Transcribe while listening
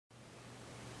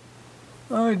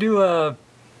I'm going to do a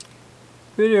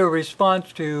video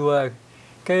response to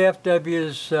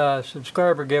KFW's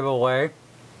subscriber giveaway.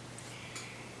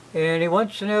 And he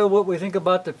wants to know what we think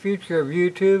about the future of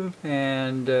YouTube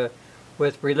and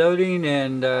with reloading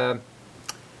and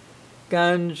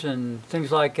guns and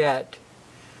things like that.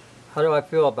 How do I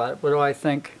feel about it? What do I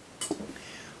think?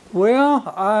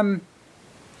 Well, I'm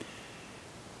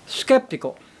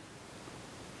skeptical.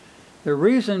 The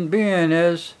reason being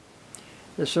is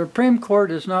the Supreme Court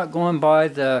is not going by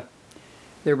the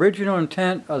original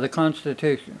intent of the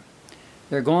Constitution.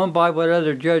 They're going by what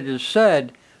other judges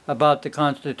said about the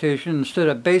Constitution instead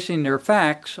of basing their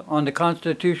facts on the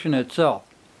Constitution itself.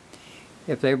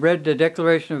 If they read the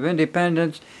Declaration of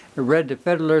Independence or read the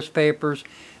Federalist Papers,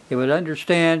 they would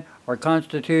understand our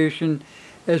Constitution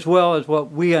as well as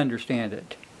what we understand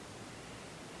it.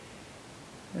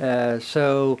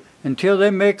 So until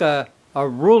they make a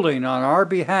ruling on our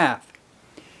behalf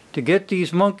to get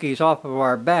these monkeys off of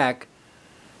our back,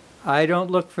 I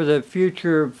don't look for the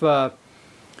future of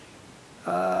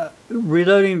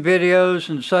reloading videos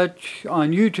and such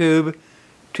on YouTube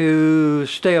to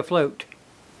stay afloat.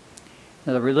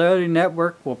 Now, the reloading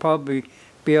network will probably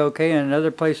be okay in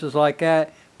other places like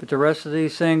that, but the rest of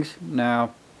these things,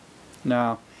 no.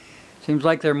 Seems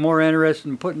like they're more interested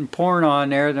in putting porn on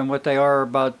there than what they are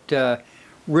about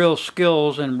real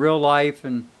skills and real life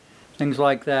and things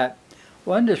like that.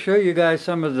 Wanted to show you guys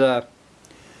some of the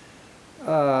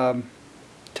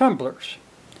tumblers.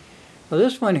 Well,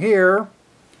 this one here,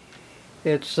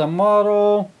 it's a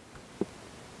model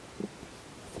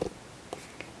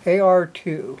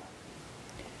AR2.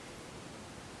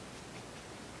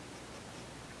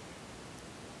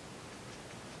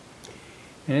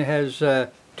 And it has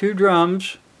two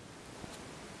drums,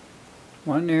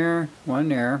 one there, one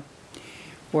there.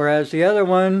 Whereas the other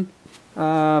one,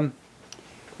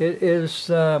 it is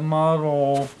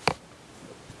model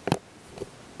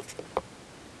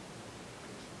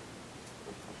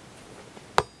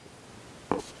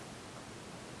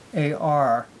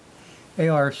AR6,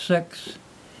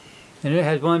 and it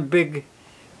has one big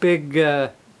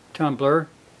tumbler.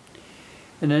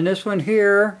 And then this one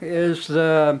here is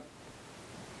the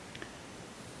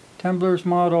tumblers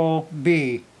model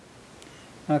B.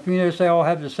 Now, if you notice, they all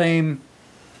have the same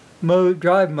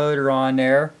drive motor on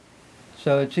there,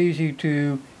 so it's easy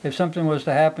to, if something was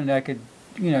to happen, I could,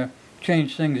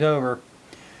 change things over.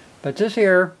 But this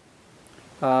here,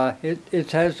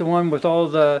 it has the one with all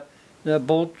the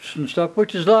bolts and stuff,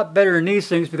 which is a lot better than these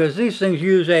things, because these things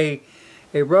use a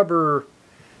rubber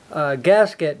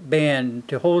gasket band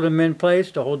to hold them in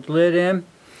place, to hold the lid in,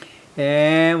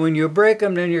 and when you break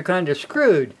them, then you're kind of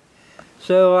screwed.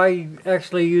 So I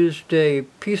actually used a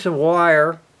piece of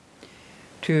wire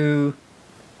to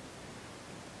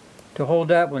hold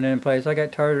that one in place. I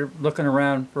got tired of looking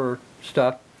around for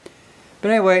stuff.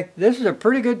 But anyway, this is a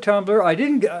pretty good tumbler. I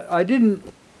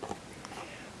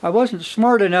wasn't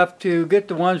smart enough to get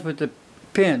the ones with the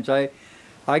pins. I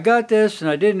got this and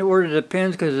I didn't order the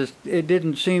pins because it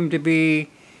didn't seem to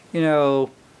be,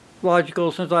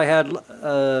 logical, since I had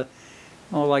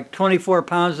like 24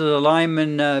 pounds of the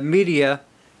lineman media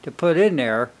to put in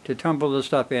there to tumble the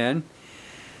stuff in.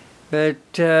 But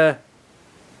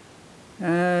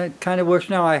kind of wish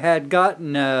now I had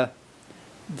gotten the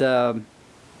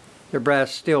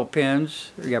brass steel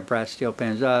pins,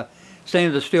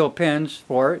 stainless steel pins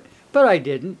for it, but I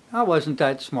didn't. I wasn't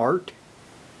that smart.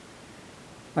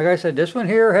 Like I said, this one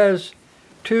here has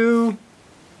two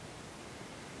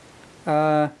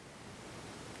little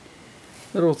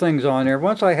things on there.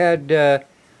 Once I had,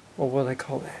 what do they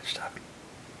call that stuff?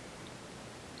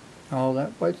 Oh,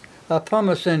 that was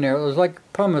pumice in there. It was like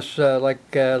pumice,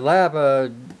 lava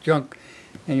junk,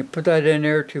 and you put that in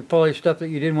there to polish stuff that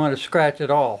you didn't want to scratch at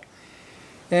all.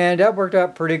 And that worked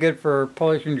out pretty good for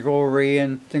polishing jewelry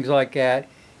and things like that,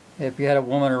 if you had a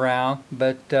woman around.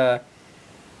 But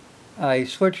I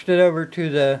switched it over to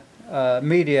the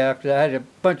media after that. I had a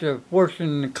bunch of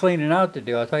washing and cleaning out to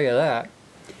do, I'll tell you that.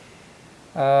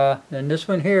 Then this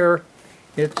one here,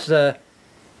 it's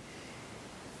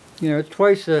it's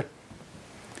twice the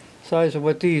size of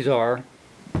what these are.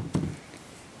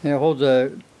 And it holds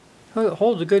a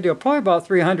good deal, probably about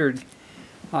 300,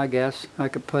 I guess. I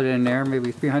could put in there,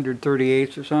 maybe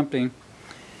 338 or something.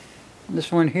 This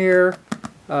one here,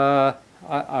 I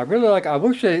really like. I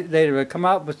wish they'd have come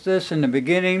out with this in the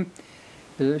beginning,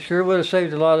 because it sure would have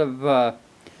saved a lot of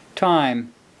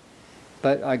time.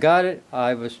 But I got it.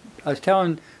 I was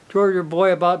telling George, your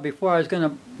boy, about it before I was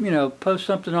going to, post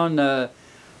something on the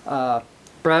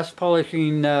brass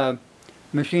polishing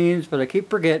machines, but I keep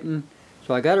forgetting.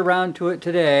 So I got around to it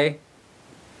today,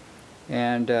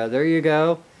 And there you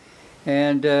go.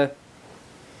 And this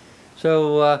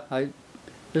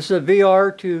is a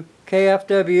VR to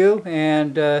KFW,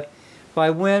 and if I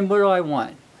win, what do I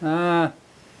want? I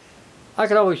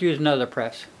could always use another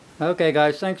press. Okay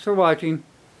guys, thanks for watching.